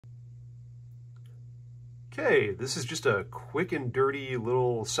Okay, this is just a quick and dirty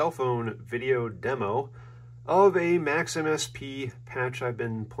little cell phone video demo of a MaxMSP patch I've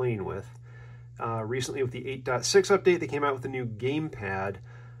been playing with. Recently with the 8.6 update, they came out with a new gamepad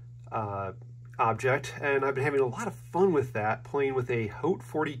object, and I've been having a lot of fun with that, playing with a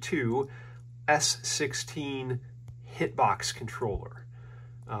Haute42 S16 hitbox controller.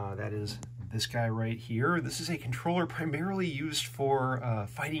 That is this guy right here. This is a controller primarily used for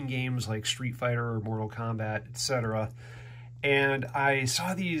fighting games like Street Fighter or Mortal Kombat, etc. And I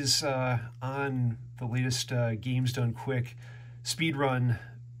saw these on the latest Games Done Quick speedrun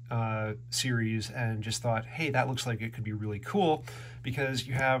series and just thought, hey, that looks like it could be really cool, because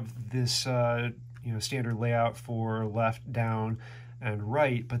you have this standard layout for left, down, and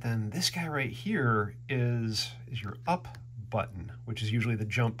right, but then this guy right here is your up button, which is usually the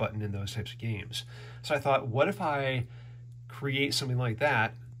jump button in those types of games. So I thought, what if I create something like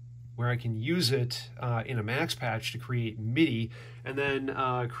that where I can use it in a Max patch to create MIDI, and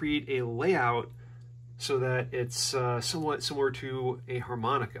then create a layout so that it's somewhat similar to a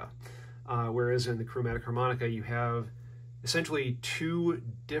harmonica. Whereas in the chromatic harmonica, you have essentially two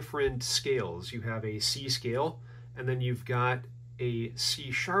different scales. You have a C scale, and then you've got a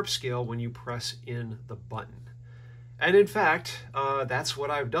C sharp scale when you press in the button. And in fact, that's what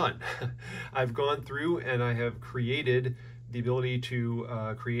I've done. I've gone through and I have created the ability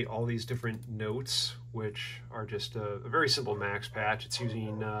to create all these different notes, which are just a very simple Max patch. It's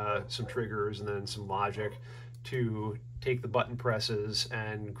using some triggers and then some logic to take the button presses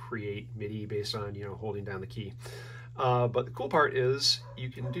and create MIDI based on holding down the key. But the cool part is you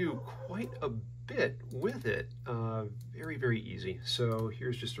can do quite a bit with it. Very, very easy. So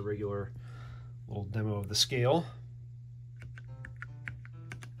here's just a regular little demo of the scale.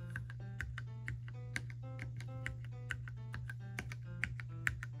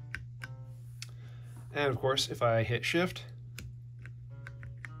 And of course, if I hit Shift,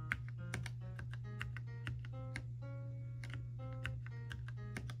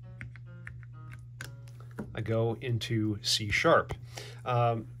 I go into C sharp,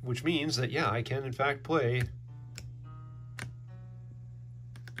 which means that, yeah, I can in fact play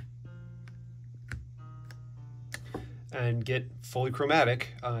and get fully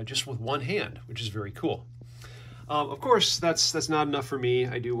chromatic just with one hand, which is very cool. Of course, that's not enough for me.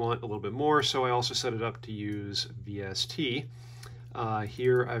 I do want a little bit more, so I also set it up to use VST.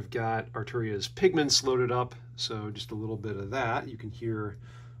 Here I've got Arturia's Pigments loaded up, so just a little bit of that. You can hear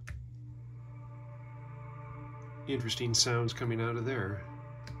interesting sounds coming out of there.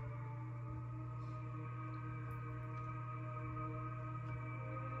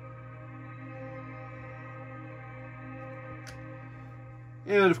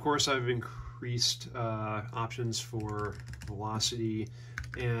 And of course, I've increased options for velocity,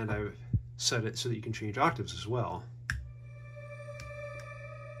 and I've set it so that you can change octaves as well.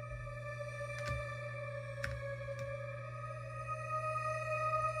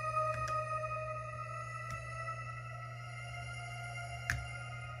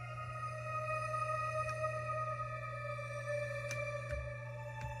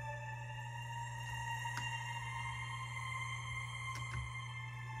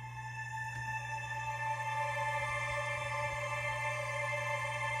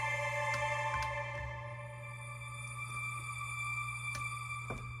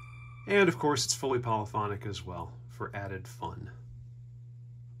 And of course, it's fully polyphonic as well for added fun.